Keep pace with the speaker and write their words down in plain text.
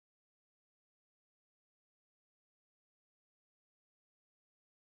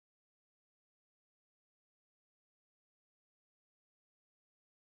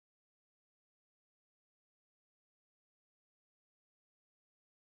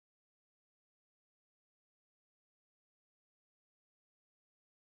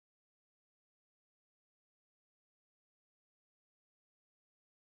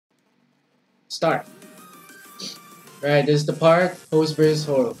Start. Right, this is the part. Host versus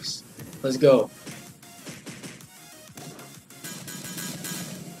host. Let's go.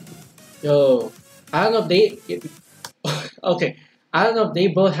 Yo, I don't know if they. Okay, I don't know if they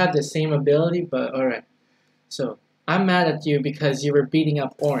both have the same ability, but alright. So, I'm mad at you because you were beating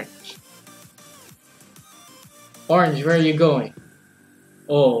up Orange. Orange, where are you going?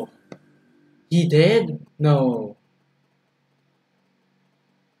 Oh, he did? No.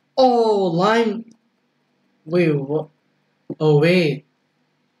 Oh, Lime. Wait, what? Oh, wait.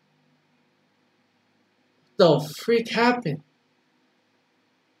 What the freak happened?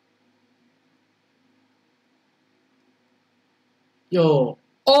 Yo.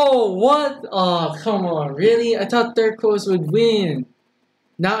 Oh, what? Oh, come on. Really? I thought Turquoise would win.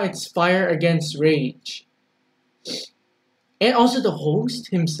 Now it's Fire against Rage. And also the host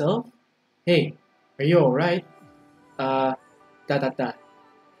himself. Hey, are you alright? Da.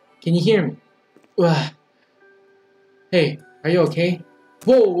 Can you hear me? Ugh. Hey, are you okay?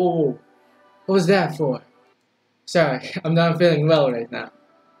 Whoa. What was that for? Sorry, I'm not feeling well right now.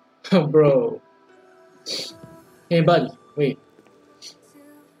 Bro. Hey, buddy, wait.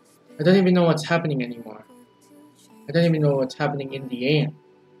 I don't even know what's happening anymore. I don't even know what's happening in the end.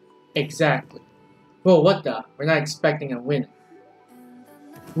 Exactly. Whoa, what the? We're not expecting a win.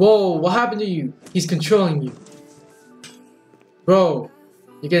 Whoa, what happened to you? He's controlling you. Bro,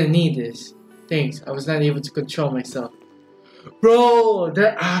 you're gonna need this. Thanks, I was not able to control myself. Bro,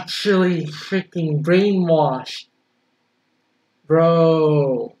 they're actually freaking brainwashed.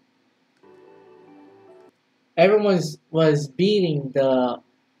 Bro. Everyone was beating the...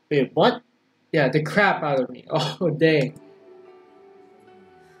 Wait, what? Yeah, the crap out of me. Oh, dang.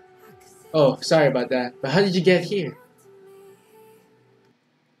 Oh, sorry about that. But how did you get here?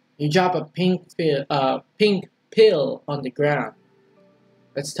 You drop a pink pill on the ground.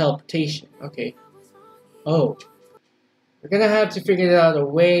 That's teleportation. Okay. Oh. We're gonna have to figure out a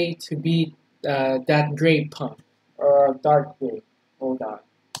way to beat that gray pump. Or dark gray. Hold on.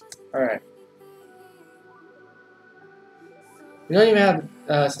 Alright. We don't even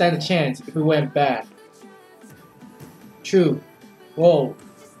have stand a chance if we went back. True. Whoa.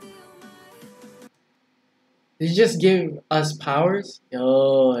 Did you just give us powers?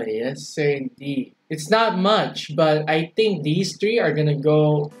 Oh, yes sir indeed. It's not much, but I think these three are gonna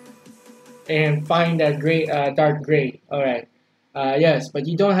go and find that gray, dark gray. Alright. Yes, but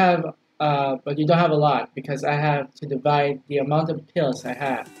you don't have a lot because I have to divide the amount of pills I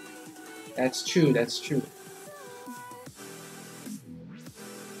have. That's true, that's true.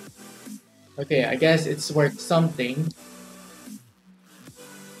 Okay, I guess it's worth something.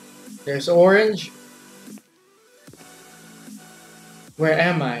 There's Orange. Where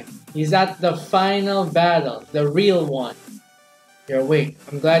am I? He's at the final battle, the real one. You're awake.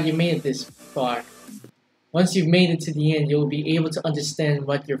 I'm glad you made it this far. Once you've made it to the end, you'll be able to understand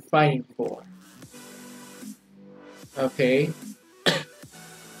what you're fighting for. Okay.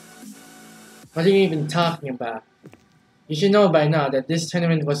 What are you even talking about? You should know by now that this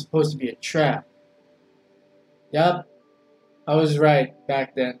tournament was supposed to be a trap. Yup. I was right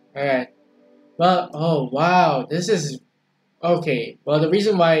back then. Alright. Well, oh wow, this is... Okay, well the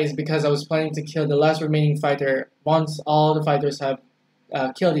reason why is because I was planning to kill the last remaining fighter once all the fighters have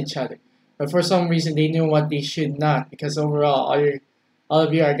killed each other. But for some reason they knew what they should not, because overall all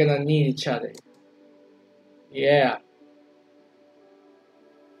of you are gonna need each other. Yeah.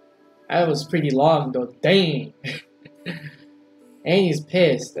 That was pretty long though, dang. And he's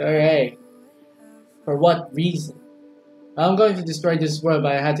pissed, alright. For what reason? I'm going to destroy this world,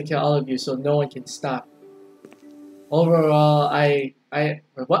 but I had to kill all of you so no one can stop. Overall, I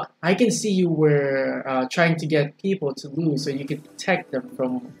can see you were trying to get people to lose so you could protect them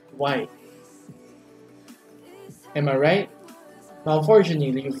from white. Am I right? Well,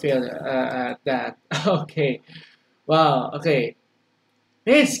 unfortunately, you failed at that. Okay. Wow, okay.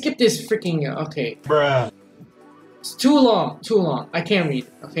 Man, skip this freaking... Okay. Bruh. It's too long. I can't read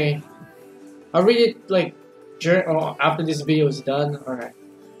it, okay? I'll read it, like, after this video is done. Alright.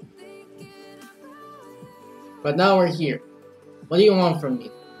 But now we're here. What do you want from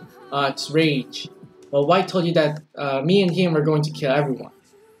me? It's Rage. Well, White told you that me and him were going to kill everyone.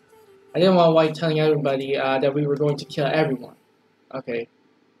 I didn't want White telling everybody that we were going to kill everyone. Okay.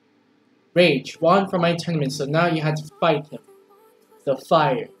 Rage won from my tournament, so now you had to fight him. The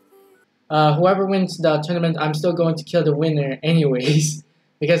fire. Whoever wins the tournament, I'm still going to kill the winner anyways.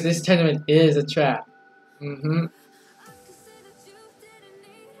 Because this tournament is a trap.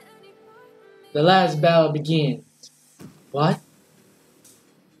 The last battle begins. What?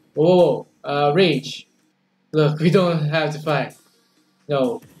 Whoa, Rage. Look, we don't have to fight.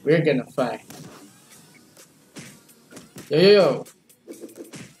 No, We're gonna fight. Yo, yo, yo.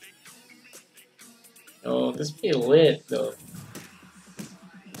 Oh, this be lit though.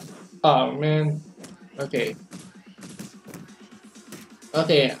 Oh man. Okay.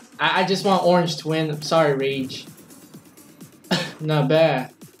 Okay. I just want orange to win. I'm sorry, Rage. Not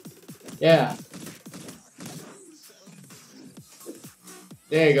bad. Yeah.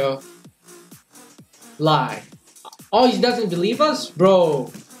 There you go. Lie. Oh, he doesn't believe us?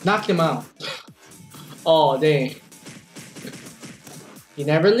 Bro. Knock him out. Oh, dang. You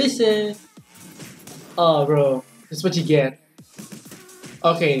never listen. Oh, bro. That's what you get.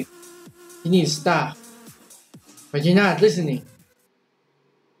 Okay. You need to stop. But you're not listening.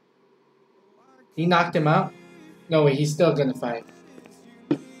 He knocked him out? No way, he's still gonna fight.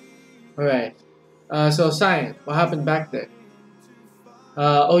 Alright. So Cyan, what happened back there?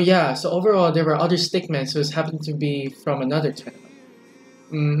 Oh yeah, so overall there were other stickmen, so it happened to be from another tournament.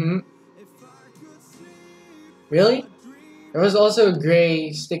 Mm-hmm. Really? There was also a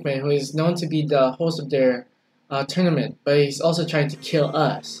Gray stickman who is known to be the host of their tournament, but he's also trying to kill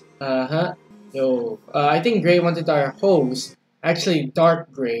us. Uh-huh. Yo, I think Gray wanted our host, actually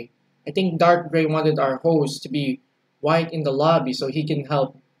Dark Gray. I think Dark Gray wanted our host to be white in the lobby so he can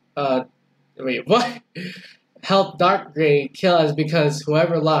help, wait, what? Help Dark Gray kill us because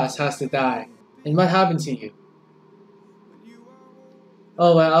whoever lost has to die. And what happened to you?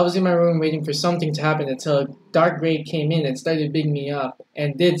 Oh, well, I was in my room waiting for something to happen until Dark Gray came in and started bigging me up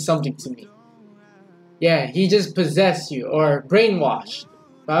and did something to me. Yeah, he just possessed you, or brainwashed.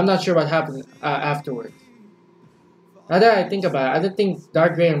 But I'm not sure what happened afterwards. Now that I think about it, I don't think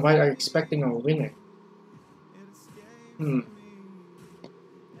Dark Gray and White are expecting a winner.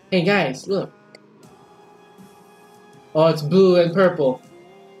 Hey guys, look. Oh, it's blue and purple.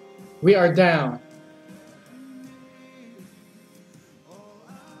 We are down.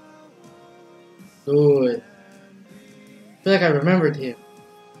 Good. I feel like I remembered him.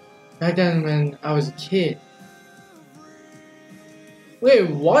 Back then when I was a kid. Wait,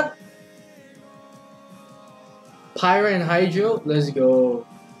 what? Pyra and Hydro? Let's go.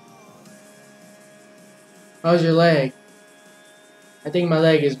 How's your leg? I think my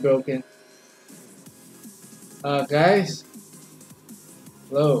leg is broken. Guys?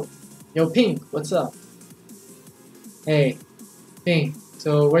 Hello. Yo, Pink, what's up? Hey, Pink,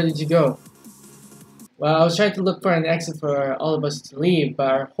 so where did you go? Well, I was trying to look for an exit for all of us to leave, but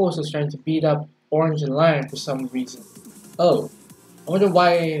our host was trying to beat up Orange and Lion for some reason. Oh, I wonder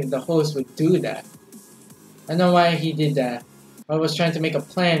why the host would do that. I know why he did that. I was trying to make a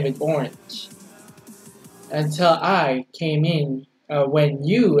plan with Orange. Until I came in when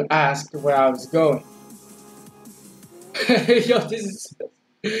you asked where I was going. Yo, this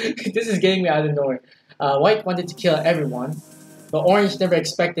is getting me out of nowhere. White wanted to kill everyone, but Orange never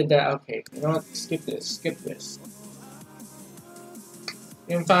expected that. Okay, you know what? Skip this.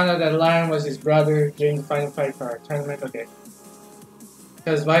 Even found out that Lion was his brother during the final fight for our tournament. Okay.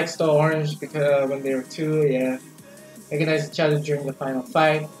 Because White stole Orange because when they were two, yeah. Recognized each other during the final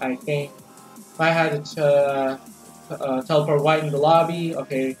fight, I think. White had to teleport White in the lobby.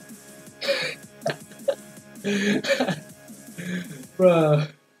 Okay. Bruh.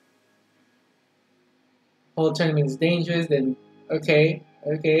 Whole tournament is dangerous, then okay.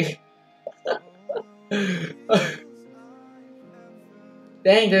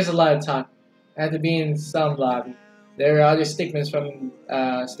 Dang, there's a lot of talk. I had to be in some lobby. There are other stickmans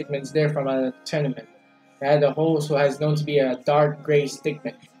there from a tournament. I had a host who has known to be a dark gray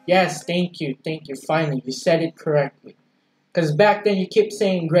stickman. Yes, thank you. Finally, you said it correctly. Because back then you kept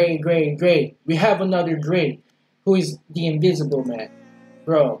saying gray. We have another gray, who is the invisible man.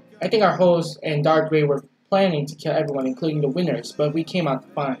 Bro, I think our host and dark gray were planning to kill everyone, including the winners, but we came out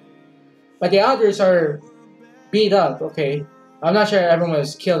fine. But the others are beat up, okay? I'm not sure everyone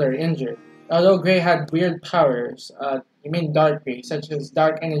was killed or injured. Although Gray had weird powers, you mean Dark Gray, such as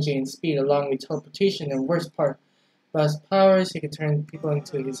dark energy and speed, along with teleportation, and worst part, plus powers, he could turn people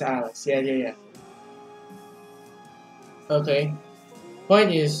into his allies. Yeah. Okay.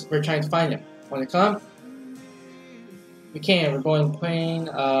 Point is, we're trying to find him. Wanna come? We can, we're going plane,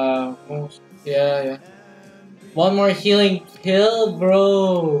 yeah. One more healing pill,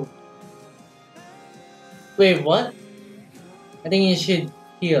 bro! Wait, what? I think you should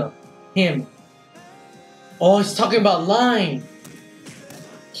heal him. Oh, he's talking about Line.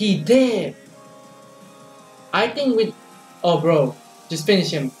 He did. I think with... Oh, bro. Just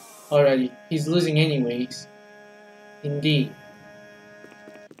finish him already. He's losing anyways. Indeed.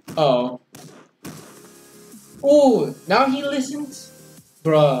 Oh. Oh, now he listens?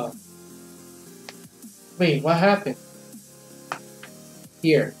 Bruh. Wait, what happened?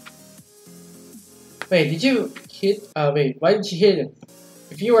 Here. Wait, did you hit? Wait, why did you hit him?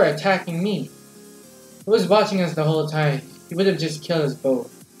 If you were attacking me, he was watching us the whole time. He would have just killed us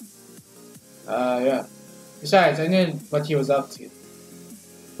both. Yeah. Besides, I knew what he was up to.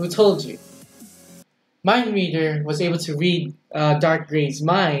 Who told you? Mind Reader was able to read Dark Gray's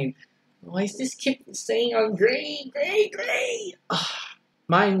mind. Why is this keep saying on Gray?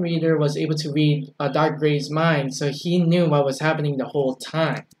 Mind Reader was able to read Dark Gray's mind, so he knew what was happening the whole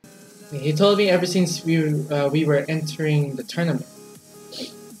time. He told me ever since we were entering the tournament.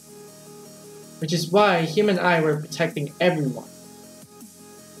 Which is why him and I were protecting everyone.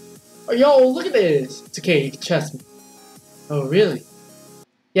 Oh, yo, look at this! It's okay, you can trust me. Oh, really?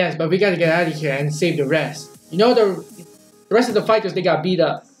 Yes, but we gotta get out of here and save the rest. You know, the rest of the fighters, they got beat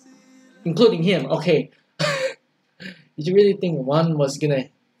up. Including him, okay. Did you really think one was gonna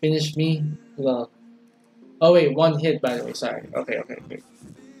finish me? Well, oh wait, one hit by the way, sorry. Okay.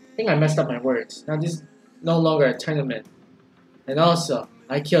 I think I messed up my words. Now this is no longer a tournament. And also,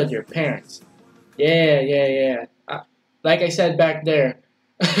 I killed your parents. Yeah. Like I said back there.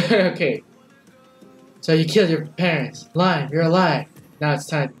 Okay. So you killed your parents. Alive, you're alive. Now it's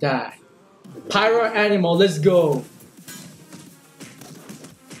time to die. Pyro animal, let's go.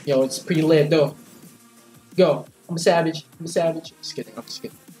 Yo, it's pretty lit though. Go. I'm a savage. Just kidding.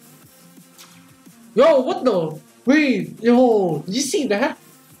 Yo, what the? Wait, yo, did you see that?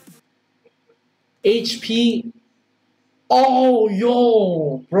 HP. Oh,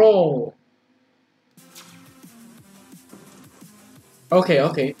 yo, bro.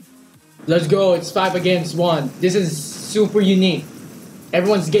 Okay. Let's go. It's 5 against 1. This is super unique.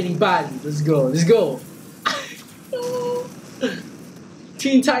 Everyone's getting bodied. Let's go.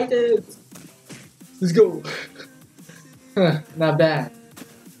 Teen Titans. Let's go. Not bad.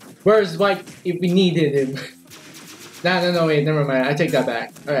 Where's White if we needed him? No, wait, never mind. I take that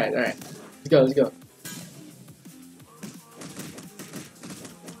back. Alright. Let's go.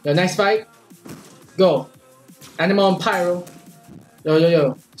 Yo, next fight. Go. Animal and Pyro.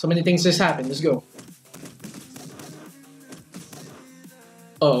 Yo. So many things just happened. Let's go.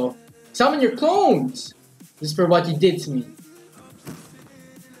 Uh-oh. Summon your clones! This is for what you did to me.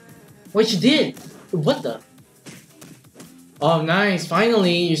 What you did? What the? Oh, nice.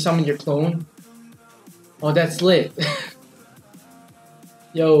 Finally, you summoned your clone. Oh, that's lit.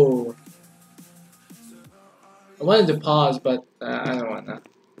 Yo. I wanted to pause, but I don't want to.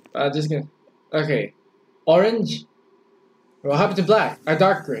 I'm just gonna... Okay. Orange? What happened to black? A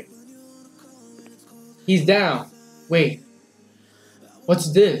dark gray. He's down. Wait.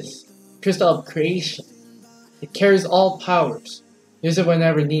 What's this? Crystal of Creation. It carries all powers. Use it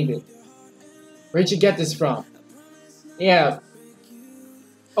whenever needed. Where'd you get this from? Yeah.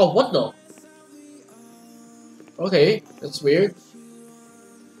 Oh, what the? Okay, that's weird.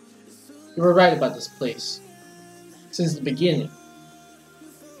 You were right about this place. Since the beginning.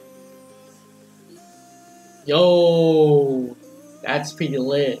 Yo, that's pretty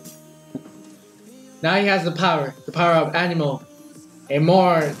lit. Now he has the power of animal, and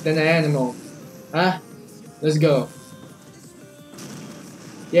more than an animal. Huh? Let's go.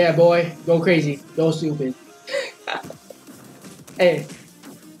 Yeah, boy, go crazy, go stupid. Hey,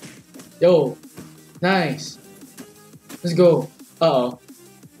 yo, nice. Let's go. Uh-oh.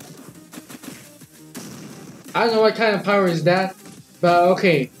 I don't know what kind of power is that, but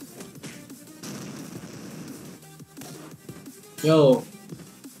okay. Yo.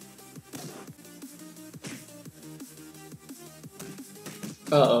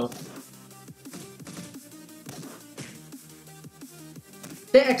 Uh-oh.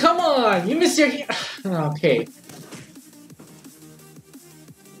 There, come on! You missed your... Okay.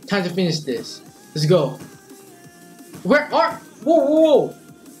 Time to finish this. Let's go. Where are... Whoa!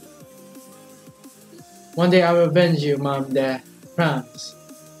 One day I will avenge you, Mom and Dad. Promise.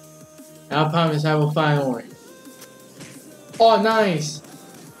 I promise I will find Orange. Oh, nice!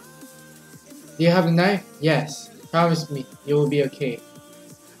 Do you have a knife? Yes. Promise me, you will be okay.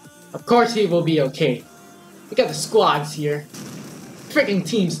 Of course he will be okay. We got the squads here. Freaking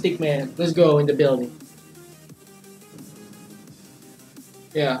Team Stickman. Let's go in the building.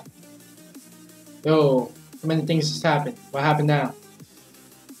 Yeah. Yo, so many things just happened. What happened now?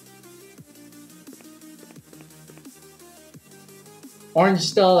 Orange is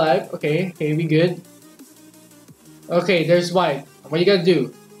still alive. Okay, we good. Okay, there's White. What you gotta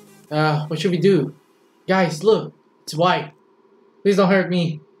do? What should we do? Guys, look. It's White. Please don't hurt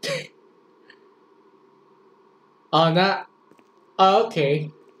me. Oh, not... Oh,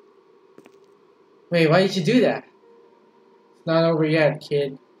 okay. Wait, why did you do that? It's not over yet,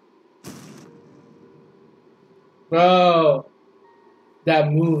 kid. Bro.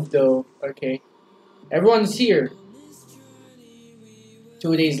 that move though. Okay. Everyone's here.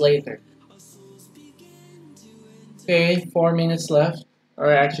 2 days later. Okay, 4 minutes left.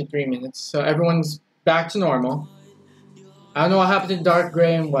 Or actually 3 minutes. So everyone's back to normal. I don't know what happened to dark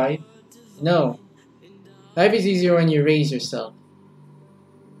gray and white. No. Life is easier when you raise yourself.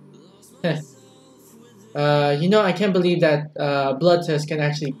 I can't believe that blood test can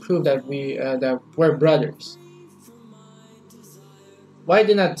actually prove that we're brothers. Why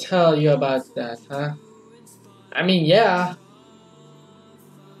didn't I tell you about that, huh? I mean, yeah.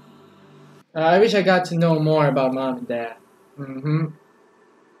 I wish I got to know more about mom and dad.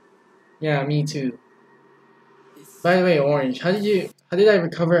 Yeah, me too. By the way, Orange, how did I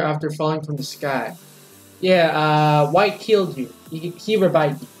recover after falling from the sky? Yeah, White killed you. He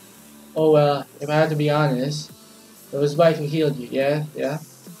revived you. Oh well, if I have to be honest, it was White who healed you. Yeah, yeah.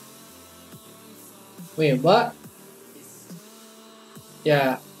 Wait, what?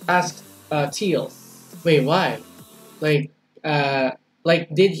 Yeah, ask Teal. Wait, why? Like,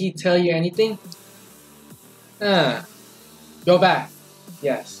 did he tell you anything? Go back.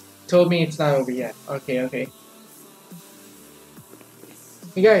 Yes. Told me it's not over yet. Okay, okay.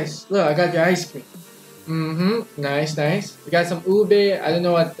 Hey guys, look, I got your ice cream. Nice, nice. We got some ube. I don't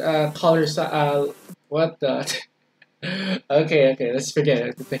know what color. What the? Okay, okay. Let's forget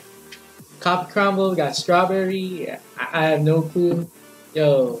it. Coffee crumble. We got strawberry. I have no clue.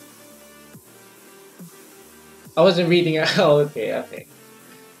 Yo, I wasn't reading it. Oh, okay, okay.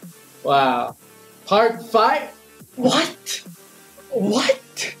 Wow. Part 5? What? What?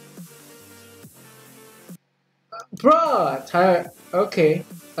 Bro, okay,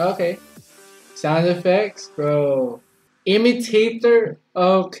 okay. Sound effects, bro. Imitator,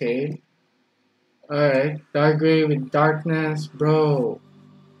 okay. Alright, dark gray with darkness, bro.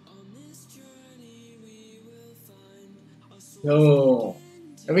 Yo.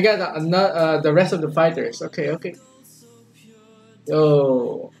 And we got the rest of the fighters. Okay, okay.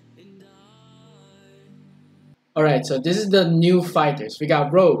 Yo. Alright, so this is the new fighters. We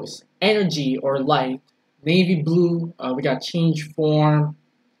got Rose, Energy or Light, Navy Blue, we got Change Form,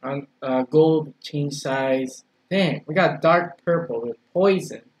 Gold, Change Size. Dang, we got Dark Purple with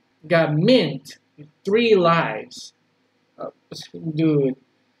Poison. We got Mint with 3 lives. Dude.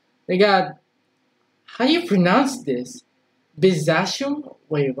 They got, how do you pronounce this? Bizashum?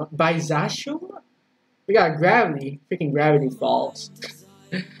 Wait, what? Bizashum? We got Gravity, freaking Gravity Falls.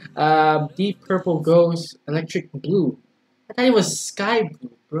 Deep Purple Ghost, Electric Blue. I thought it was Sky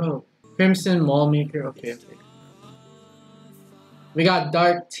Blue, bro. Crimson Mallmaker, okay, okay. We got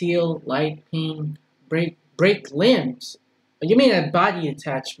Dark Teal, Light Pink, Break Limbs. You mean a body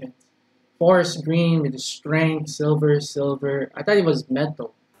attachment. Forest Green with the Strength, Silver. I thought it was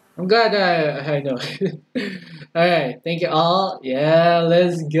Metal. I'm glad I know. Alright, thank you all. Yeah,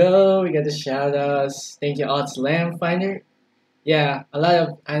 let's go. We got the shoutouts. Thank you all to Landfinder. Yeah, a lot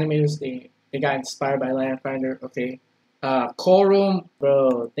of animators, they got inspired by Landfinder. Okay. Quorum,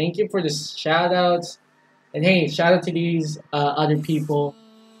 bro, thank you for the shoutouts. And hey, shout out to these other people.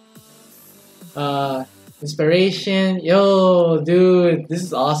 Inspiration. Yo, dude, this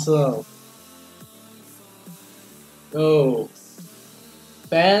is awesome. Yo.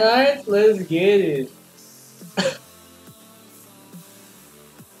 Fan art? Let's get it.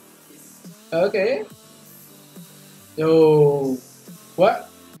 Okay. Yo. What?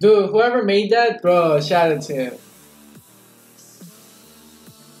 Dude, whoever made that, bro, shout out to him.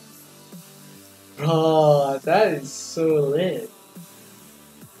 Bro, that is so lit.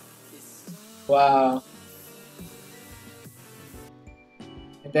 Wow.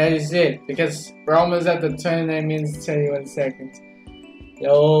 And that is it, because we're almost at the 29 minutes 21 seconds.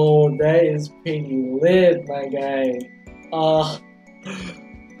 Yo, that is pretty lit, my guy.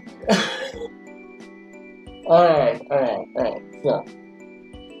 Alright. So,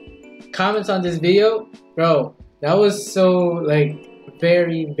 comments on this video, bro, that was so, like,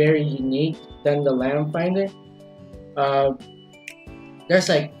 very, very unique than the Landfinder. There's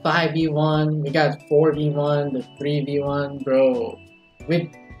like 5v1, we got 4v1, the 3v1, bro.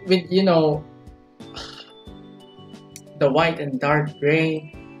 With you know, the white and dark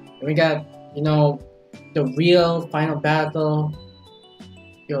gray. And we got, you know, the real final battle.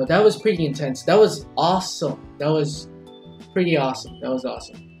 Yo, that was pretty intense. That was awesome. That was pretty awesome. That was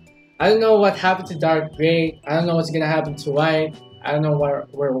awesome. I don't know what happened to dark gray. I don't know what's gonna happen to white. I don't know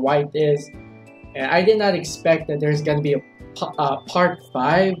where white is. And I did not expect that there's gonna be a part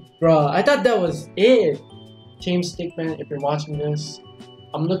 5. Bro, I thought that was it. James Stickman, if you're watching this,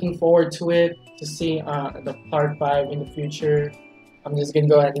 I'm looking forward to it, to see the part 5 in the future. I'm just gonna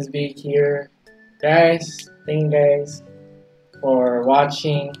go ahead and this video here. Guys, thank you guys. for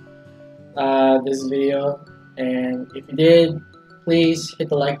watching this video, and if you did, please hit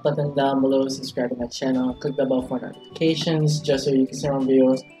the like button down below, subscribe to my channel, click the bell for notifications just so you can see more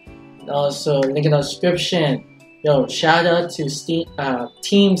videos, and also link in the description. Yo, shout out to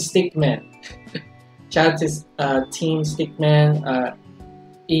Team Stickman. Shout out to Team Stickman,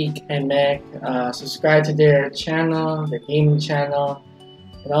 Eek and Meg. Subscribe to their channel, their gaming channel,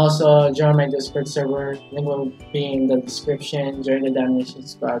 and also join my Discord server. Link will be in the description. Join the Damnation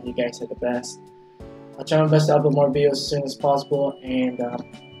Squad. You guys are the best. I'll try my best to upload more videos as soon as possible. And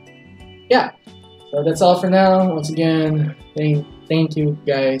yeah, so that's all for now. Once again, thank you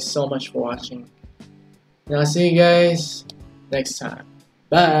guys so much for watching. And I'll see you guys next time.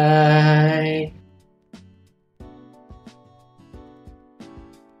 Bye.